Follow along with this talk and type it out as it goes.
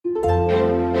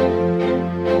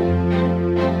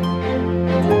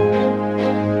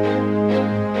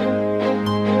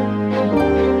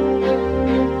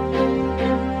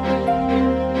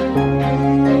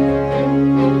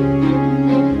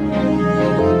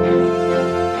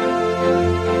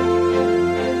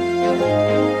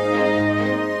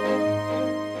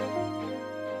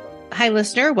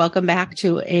listener. Welcome back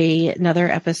to another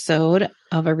episode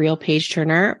of A Real Page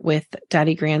Turner with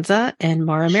Donnie Granza and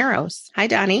Mara Maros. Hi,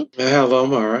 Donnie. Hello,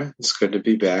 Mara. It's good to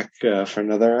be back for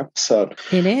another episode.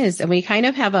 It is. And we kind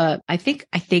of have I think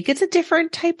it's a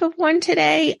different type of one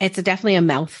today. It's definitely a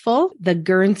mouthful. The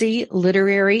Guernsey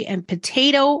Literary and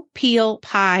Potato Peel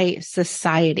Pie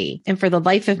Society. And for the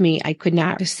life of me, I could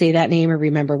not say that name or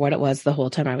remember what it was the whole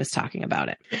time I was talking about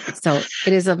it. So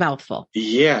it is a mouthful.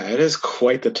 Yeah, it is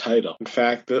quite the title. In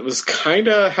fact, it was kind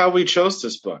of how we chose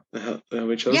this book.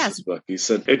 This book. He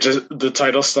said the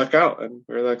title stuck out, and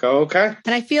we were like, "Oh, okay."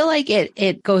 And I feel like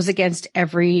it goes against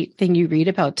everything you read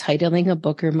about titling a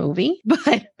book or movie,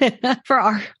 but for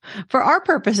our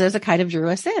purposes, it kind of drew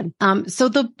us in. So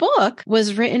the book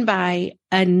was written by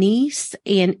a niece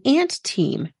and aunt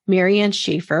team, Marianne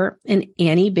Schaefer and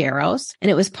Annie Barrows, and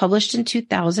it was published in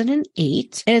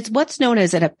 2008. And it's what's known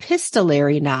as an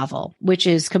epistolary novel, which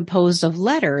is composed of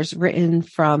letters written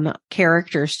from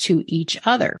characters to each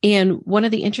other. And one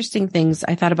of the interesting things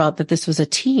I thought about that this was a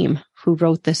team who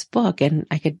wrote this book, and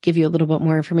I could give you a little bit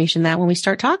more information on that when we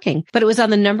start talking. But it was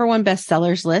on the #1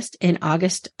 bestsellers list in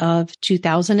August of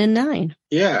 2009.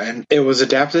 Yeah, and it was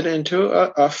adapted into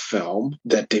a film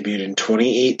that debuted in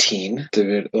 2018,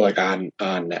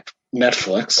 on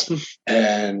Netflix,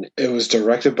 and it was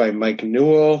directed by Mike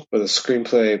Newell with a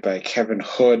screenplay by Kevin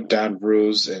Hood, Don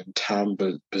Ruse, and Tom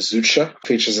Bazucha.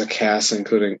 Features a cast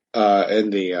including in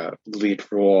the lead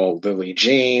role Lily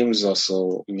James,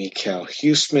 also Mikael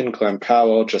Huisman, Glenn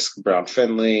Powell, Jessica Brown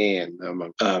Finley, and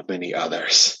among many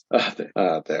others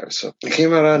there. So it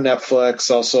came out on Netflix.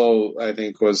 Also, I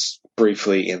think was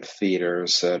briefly in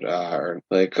theaters that are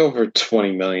like over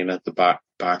 20 million at the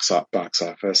box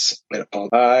office.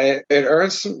 It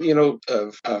earns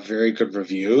very good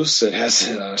reviews. It has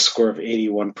a score of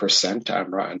 81%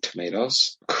 on Rotten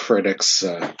Tomatoes. Critics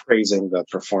praising the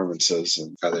performances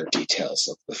and other details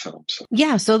of the film.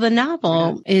 So the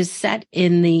novel is set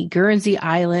in the Guernsey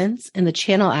Islands, in the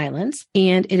Channel Islands,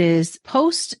 and it is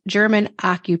post-German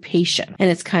occupation.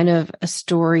 And it's kind of a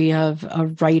story of a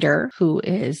writer who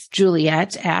is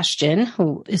Juliet Ashton,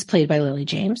 who is played by Lily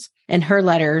James, and her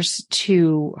letters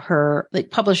to her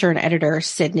publisher and editor,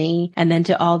 Sydney, and then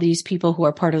to all these people who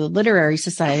are part of the literary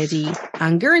society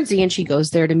on Guernsey. And she goes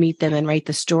there to meet them and write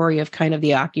the story of kind of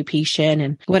the occupation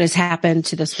and what has happened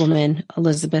to this woman,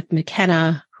 Elizabeth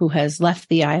McKenna, who has left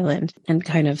the island, and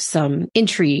kind of some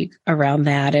intrigue around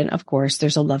that. And of course,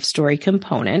 there's a love story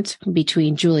component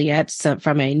between Juliet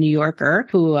from a New Yorker,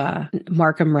 who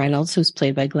Markham Reynolds, who's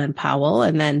played by Glenn Powell,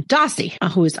 and then Dossie,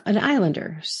 who is an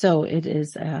Islander. So it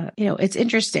is, it's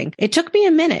interesting. It took me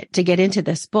a minute to get into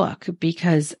this book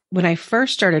because when I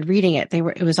first started reading it,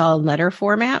 it was all in letter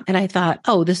format, and I thought,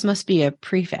 oh, this must be a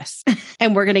preface,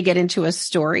 and we're going to get into a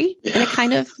story. Yeah.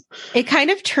 And it kind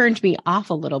of turned me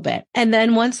off a little bit. And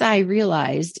then once I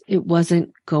realized it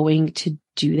wasn't going to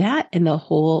do that and the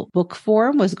whole book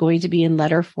form was going to be in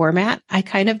letter format, I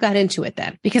kind of got into it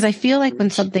then, because I feel like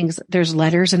when there's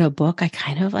letters in a book, I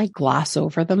kind of gloss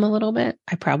over them a little bit.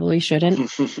 I probably shouldn't,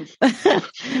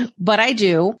 but I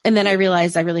do. And then I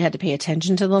realized I really had to pay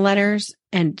attention to the letters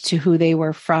and to who they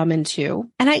were from and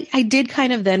to. And I did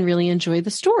kind of then really enjoy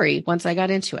the story once I got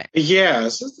into it. Yeah,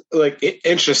 it's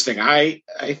interesting. I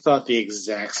thought the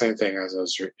exact same thing as I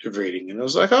was reading, and I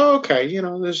was like, oh, okay,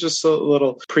 there's just a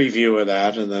little preview of that.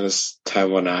 And then as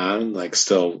time went on,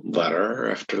 still letter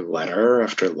after letter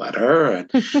after letter. And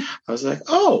I was like,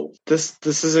 oh, this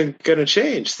isn't going to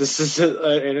change. This is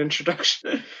an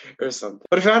introduction or something.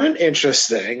 But I found it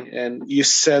interesting. And you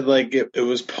said it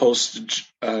was post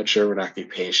German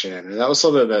occupation, and that was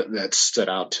something that stood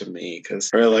out to me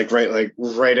because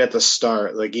right at the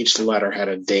start, each letter had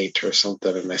a date or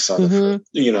something, and I saw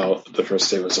the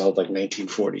first day was all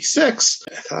 1946.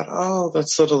 I thought, oh,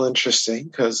 that's a little interesting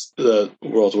because the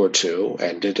World War II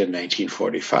ended in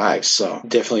 1945, so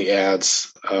definitely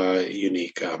adds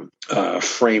unique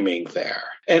framing there.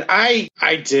 And I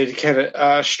did kind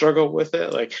of struggle with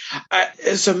it.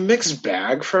 It's a mixed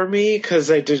bag for me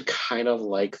because I did kind of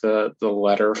like the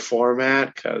letter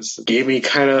format because it gave me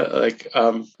kind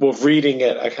of reading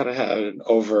it, I kind of had an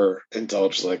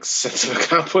overindulged sense of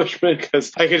accomplishment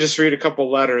because I could just read a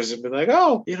couple letters and be like,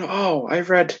 oh, I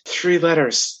read 3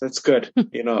 letters. That's good.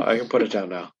 I can put it down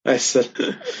now. I said,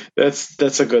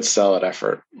 that's a good solid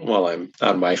effort while I'm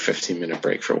on my 15-minute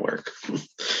break from work.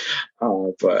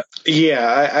 but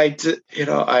yeah, I did,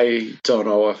 I don't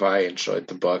know if I enjoyed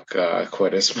the book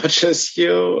quite as much as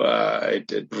you. I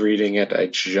did reading it. I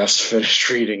just finished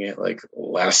reading it like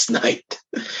last night.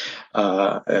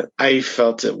 I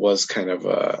felt it was kind of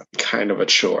a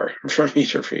chore for me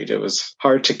to read. It was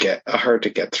hard to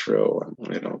get through,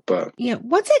 but yeah,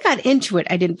 once I got into it,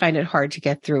 I didn't find it hard to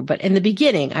get through. But in the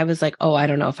beginning, I was like, oh, I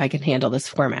don't know if I can handle this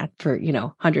format for,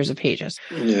 hundreds of pages.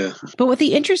 Yeah. But what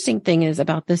the interesting thing is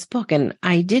about this book, and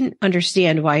I didn't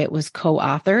understand why it was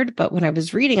co-authored, but when I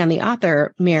was reading on the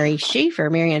author, Marianne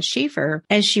Schaefer,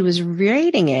 as she was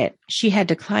writing it, she had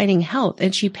declining health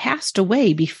and she passed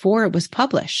away before it was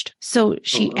published. So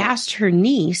she asked her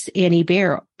niece, Annie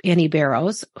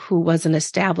Barrows, who was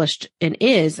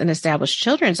is an established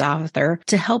children's author,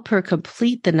 to help her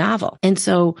complete the novel. And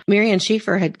so Marianne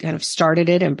Schaefer had kind of started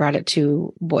it and brought it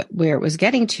to where it was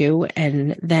getting to.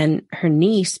 And then her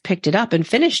niece picked it up and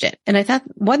finished it. And I thought,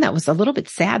 that was a little bit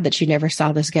sad that she never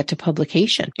saw this get to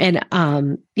publication. And,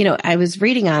 I was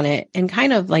reading on it and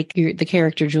kind of like the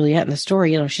character Juliet in the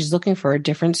story, she's looking for a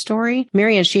different story.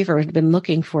 Marianne Schaefer had been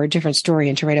looking for a different story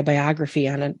and to write a biography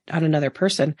on another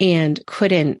person and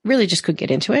couldn't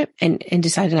get into it and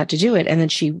decided not to do it. And then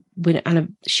she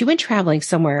went traveling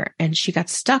somewhere and she got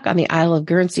stuck on the Isle of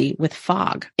Guernsey with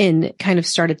fog and kind of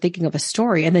started thinking of a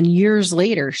story. And then years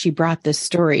later, she brought this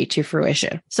story to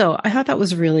fruition. So I thought that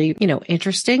was really,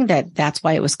 interesting that's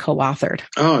why it was co-authored.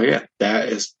 Oh yeah. That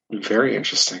is very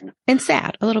interesting. And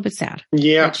sad, a little bit sad.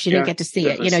 Yeah. That she didn't get to see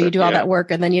it. You do all that work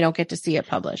and then you don't get to see it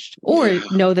published or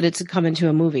know that it's come into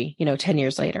a movie, 10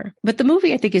 years later. But the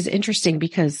movie I think is interesting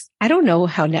because I don't know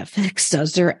how Netflix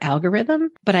does their algorithm,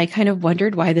 but I kind of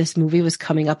wondered why this movie was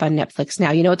coming up on Netflix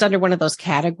now. It's under one of those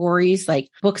categories like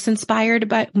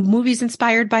movies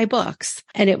inspired by books.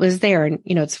 And it was there. And,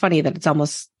 it's funny that it's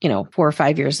almost, 4 or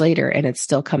 5 years later and it's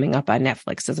still coming up on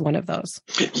Netflix as one of those.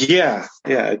 Yeah.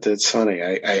 Yeah. It's funny.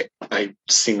 I've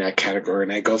seen that category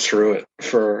and I go through it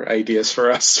for ideas for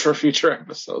us for future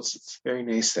episodes. It's very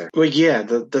nice there. But yeah,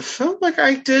 the film,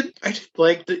 I did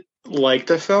like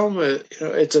the film.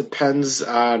 It depends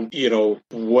on,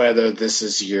 whether this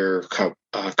is your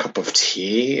cup of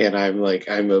tea, and I'm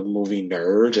a movie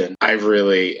nerd and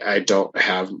I don't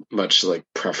have much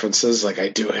preferences. I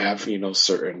do have,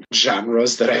 certain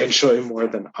genres that I enjoy more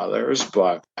than others,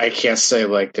 but I can't say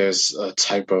there's a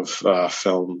type of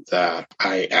film that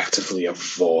I actively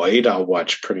avoid. I'll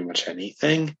watch pretty much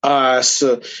anything.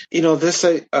 So this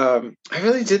I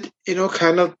really did,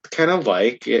 kind of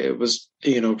like it was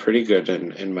pretty good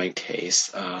in my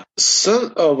taste.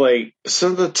 Some of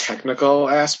the technical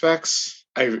aspects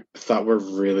I thought were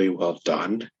really well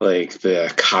done.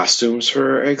 The costumes,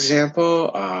 for example,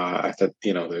 I thought,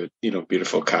 they're,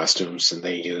 beautiful costumes, and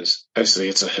they use, obviously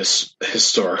it's a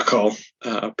historical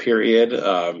period,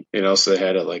 so they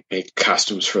had to make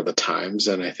costumes for the times,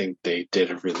 and I think they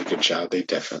did a really good job. They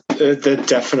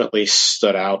definitely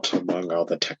stood out among all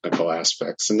the technical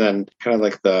aspects. And then kind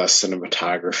of the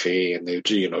cinematography, and they,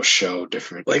 show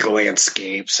different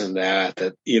landscapes and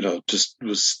that just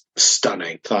was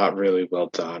stunning. Thought really well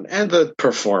done. And the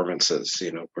performances,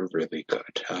 were really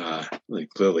good.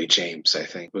 Lily James, I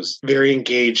think, was very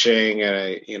engaging, and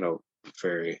I,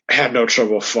 had no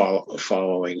trouble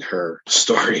following her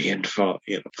story and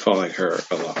following her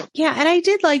along. Yeah, and I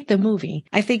did like the movie.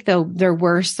 I think though there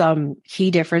were some key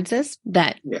differences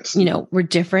that were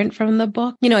different from the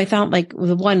book. I found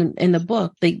the one in the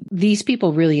book, these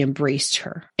people really embraced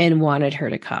her and wanted her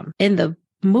to come. In the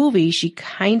movie, she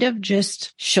kind of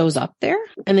just shows up there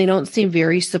and they don't seem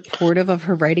very supportive of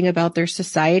her writing about their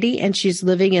society. And she's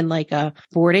living in a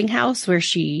boarding house where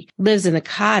she lives in a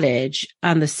cottage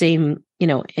on the same,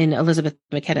 in Elizabeth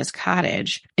McKenna's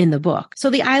cottage in the book. So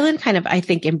the island kind of, I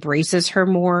think, embraces her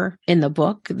more in the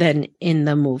book than in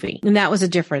the movie. And that was a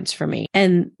difference for me.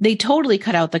 And they totally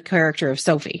cut out the character of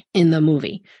Sophie in the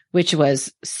movie, which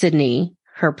was Sydney,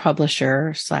 her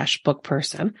publisher / book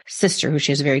person, sister, who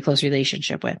she has a very close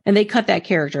relationship with. And they cut that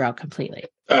character out completely.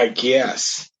 I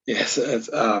guess. Yes.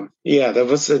 That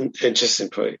was an interesting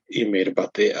point you made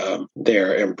about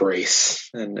their embrace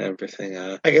and everything.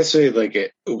 I guess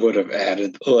it would have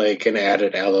added an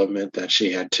added element that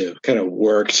she had to kind of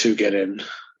work to get in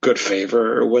good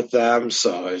favor with them,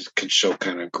 so it could show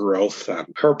kind of growth on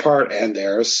her part and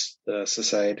theirs, the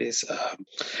societies.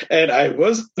 And I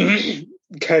was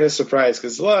kind of surprised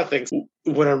because a lot of things,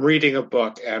 when I'm reading a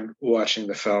book and watching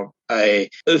the film,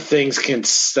 things can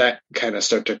kind of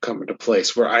start to come into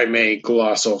place where I may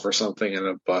gloss over something in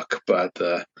a book, but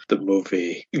the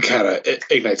movie kind of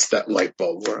ignites that light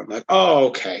bulb where I'm like, oh,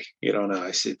 okay, now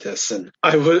I see this, and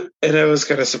I was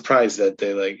kind of surprised that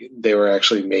they were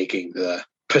actually making the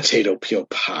potato peel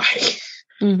pie.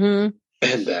 Mm-hmm.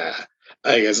 And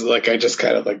I guess like I just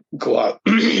kind of like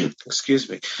excuse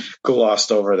me,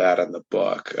 glossed over that in the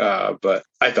book. But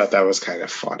I thought that was kind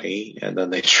of funny. And then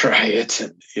they try it,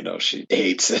 and she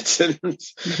hates it, and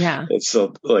Yeah. it's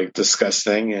so like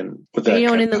disgusting. And with And, that and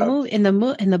kind in the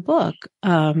movie, in the book,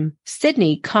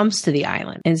 Sydney comes to the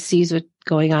island and sees what's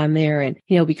going on there, and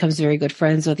becomes very good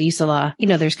friends with Isola.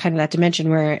 There's kind of that dimension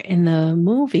where in the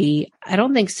movie, I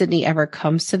don't think Sydney ever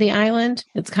comes to the island.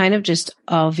 It's kind of just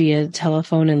all via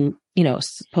telephone and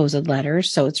supposed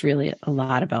letters. So it's really a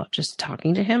lot about just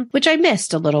talking to him, which I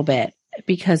missed a little bit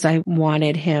because I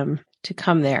wanted him to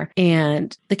come there.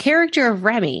 And the character of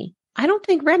Remy, I don't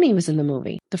think Remy was in the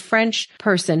movie. The French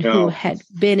person who had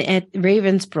been at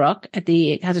Ravensbrück at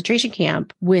the concentration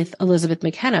camp with Elizabeth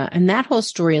McKenna. And that whole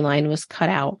storyline was cut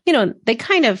out. They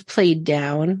kind of played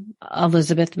down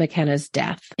Elizabeth McKenna's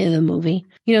death in the movie.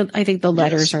 I think the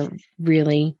letters are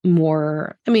really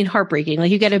more, heartbreaking.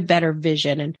 Like you get a better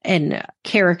vision and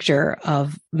character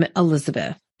of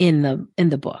Elizabeth in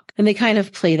the book. And they kind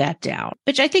of play that down,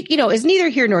 which I think, is neither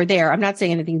here nor there. I'm not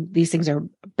saying anything, these things are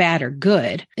bad or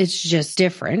good. It's just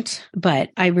different.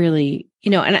 But I really,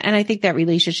 and I think that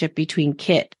relationship between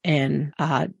Kit and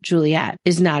Juliet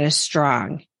is not as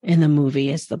strong in the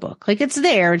movie as the book. Like it's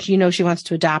there and she wants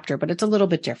to adopt her, but it's a little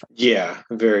bit different. Yeah,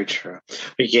 very true.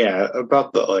 But yeah,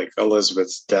 about the like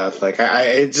Elizabeth's death, like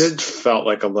it did felt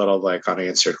like a little like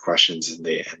unanswered questions in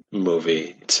the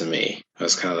movie to me. I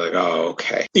was kind of like, oh,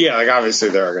 okay. Yeah, like obviously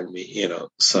there are going to be,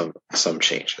 some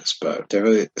changes, but there are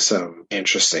really some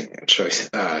interesting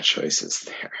choices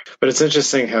there. But it's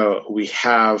interesting how we've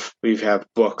had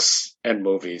books and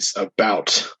movies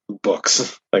about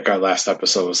books. Like our last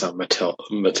episode was on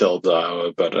Matilda,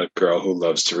 about a girl who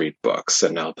loves to read books,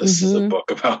 and now this is a book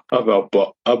about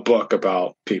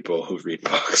people who read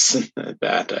books. And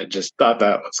that I just thought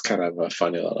that was kind of a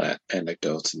funny little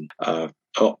anecdote, and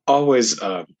always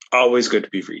good to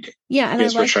be reading. Yeah, and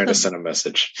because we're trying to send a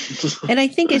message. And I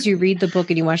think as you read the book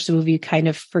and you watch the movie, you kind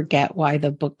of forget why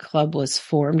the book club was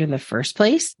formed in the first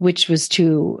place, which was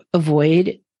to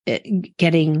avoid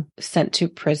getting sent to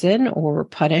prison or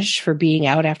punished for being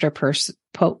out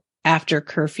after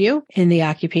curfew in the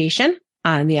occupation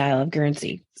on the Isle of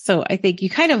Guernsey. So I think you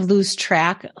kind of lose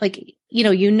track, like, it,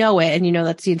 and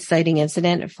that's the inciting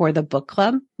incident for the book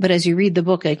club. But as you read the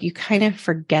book, like you kind of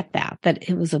forget that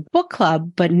it was a book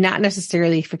club, but not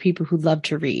necessarily for people who love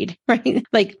to read, right?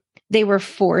 Like they were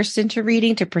forced into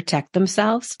reading to protect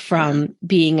themselves from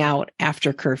being out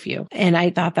after curfew. And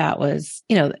I thought that was,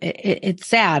 it's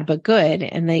sad, but good.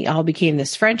 And they all became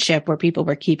this friendship where people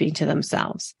were keeping to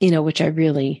themselves, which I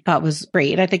really thought was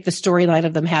great. I think the storyline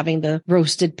of them having the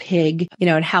roasted pig,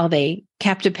 and how they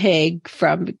kept a pig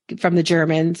from the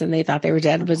Germans and they thought they were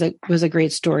dead was a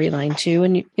great storyline too.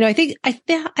 And,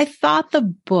 I thought the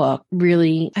book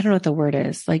really, I don't know what the word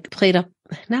is, like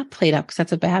not played up because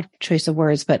that's a bad choice of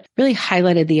words, but really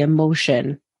highlighted the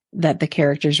emotion that the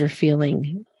characters were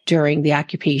feeling during the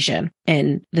occupation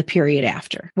and the period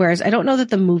after. Whereas I don't know that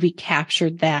the movie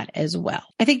captured that as well.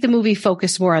 I think the movie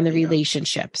focused more on the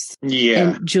relationships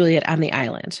and Juliet on the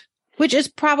island, which is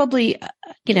probably,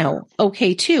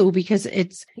 okay too, because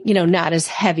it's, not as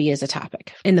heavy as a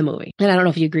topic in the movie. And I don't know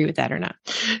if you agree with that or not.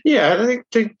 Yeah, I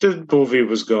think the movie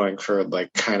was going for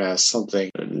like kind of something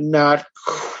not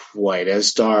quite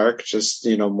as dark, just,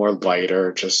 more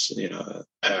lighter, just,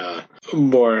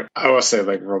 more, I would say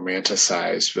like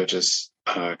romanticized, but just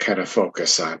kind of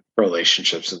focus on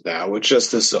relationships and that with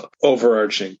just this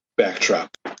overarching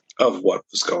backdrop of what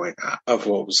was going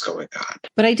on.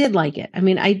 But I did like it.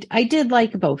 I did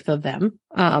like both of them.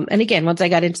 And again, once I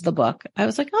got into the book, I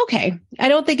was like, okay, I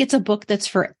don't think it's a book that's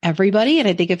for everybody. And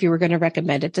I think if you were going to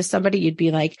recommend it to somebody, you'd be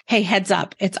like, hey, heads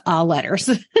up, it's all letters.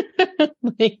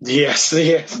 Yes.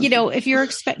 If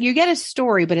you get a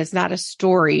story, but it's not a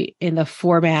story in the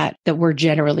format that we're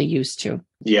generally used to.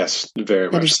 Yes,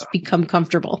 very much so. Become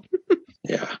comfortable.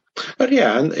 Yeah. But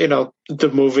yeah, and the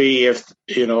movie, if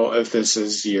this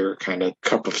is your kind of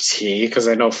cup of tea, because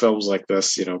I know films like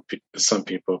this, some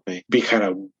people may be kind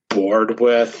of bored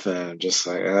with and just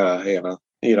like,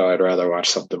 I'd rather watch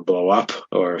something blow up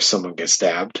or someone get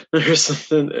stabbed or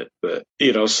something. But,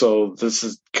 so this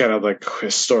is kind of like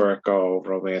historical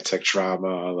romantic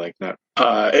drama, like not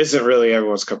isn't really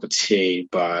everyone's cup of tea,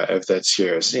 but if that's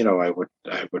yours, I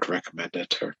would recommend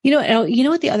it. Or You know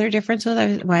what the other difference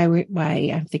was?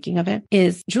 Why I'm thinking of it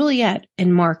is Juliet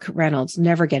and Mark Reynolds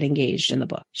never get engaged in the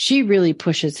book. She really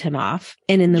pushes him off,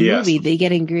 and in the movie they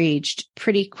get engaged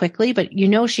pretty quickly. But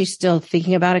she's still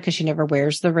thinking about it because she never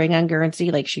wears the ring on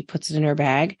Guernsey, like she puts it in her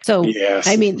bag. So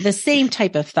I mean, the same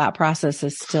type of thought process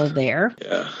is still there.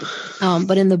 Yeah.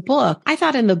 But in the book, I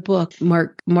thought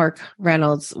Mark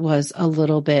Reynolds was a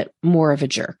little bit more of a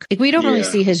jerk. Like we don't really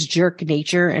see his jerk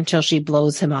nature until she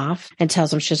blows him off and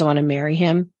tells him she doesn't want to marry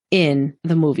him in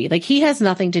the movie. Like he has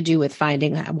nothing to do with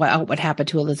finding out what happened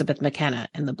to Elizabeth McKenna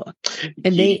in the book.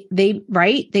 And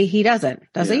he doesn't,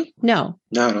 does he? No,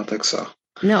 I don't think so.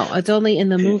 No, it's only in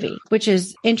the movie, which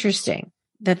is interesting.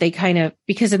 That they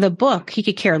because in the book, he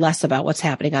could care less about what's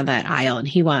happening on that isle and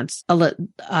he wants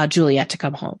Juliet to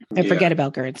come home and forget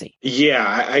about Guernsey. Yeah,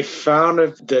 I found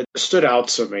it that stood out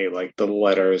to me, like the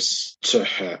letters to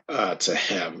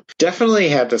him definitely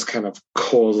had this kind of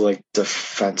cold, like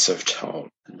defensive tone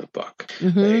in the book.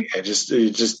 Mm-hmm. It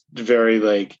just very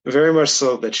much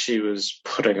so that she was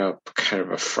putting up kind of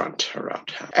a front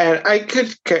around him. And I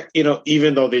could,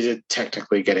 even though they did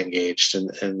technically get engaged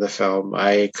in the film,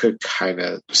 I could kind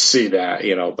of see that,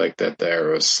 like that there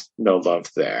was no love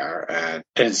there. And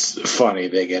it's funny,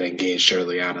 they get engaged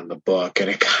early on in the book, and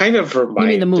it kind of reminded... You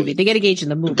mean the movie? They get engaged in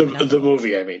the movie. The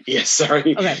movie, I mean. Yes,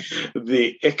 sorry. Okay.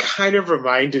 It kind of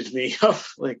reminded me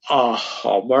of like a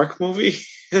Hallmark movie.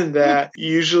 And that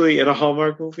usually in a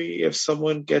Hallmark movie, if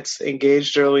someone gets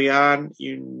engaged early on,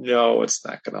 it's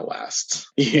not going to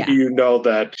last. You know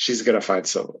that she's going to find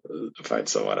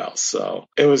someone else. So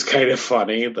it was kind of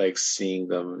funny, like seeing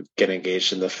them get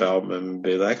engaged in the film and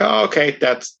be like, "Oh, okay,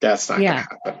 that's not going to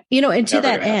happen." And to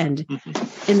that end,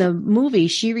 in the movie,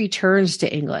 she returns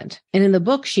to England, and in the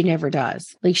book, she never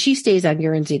does. Like she stays on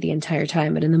Guernsey the entire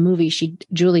time, but in the movie,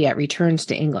 Juliet returns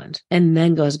to England and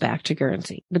then goes back to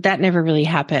Guernsey. But that never really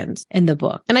happens in the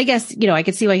book. And I guess, I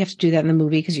could see why you have to do that in the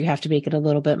movie because you have to make it a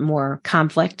little bit more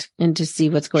conflict and to see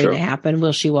what's going to happen.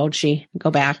 Will she, won't she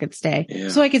go back and stay? Yeah.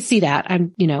 So I could see that.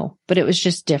 But it was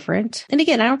just different. And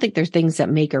again, I don't think there's things that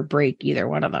make or break either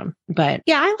one of them. But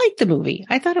yeah, I liked the movie.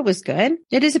 I thought it was good.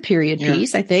 It is a period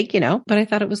piece, I think, but I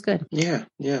thought it was good. Yeah.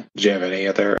 Yeah. Do you have any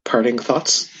other parting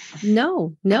thoughts?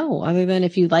 No. Other than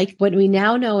if you like, what we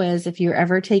now know is if you're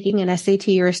ever taking an SAT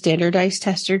or a standardized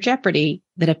test or Jeopardy,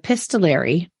 that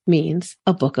epistolary means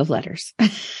a book of letters. A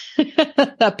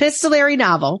epistolary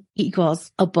novel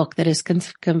equals a book that is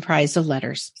comprised of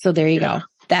letters. So there you go.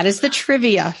 That is the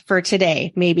trivia for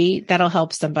today. Maybe that'll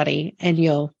help somebody and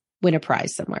you'll win a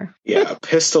prize somewhere. Yeah,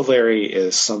 epistolary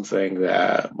is something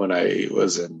that when I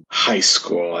was in high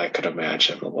school, I could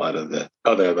imagine a lot of the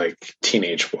other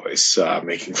teenage boys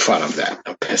making fun of that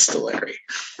epistolary.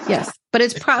 Yes, but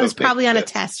it's probably on a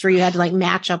test where you had to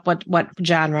match up what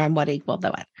genre and what equaled the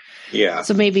what. Yeah.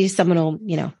 So maybe someone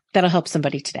will, that'll help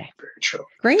somebody today. Very true.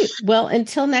 Great. Well,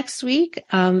 until next week,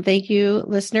 thank you,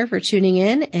 listener, for tuning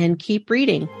in and keep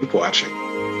reading. Keep watching.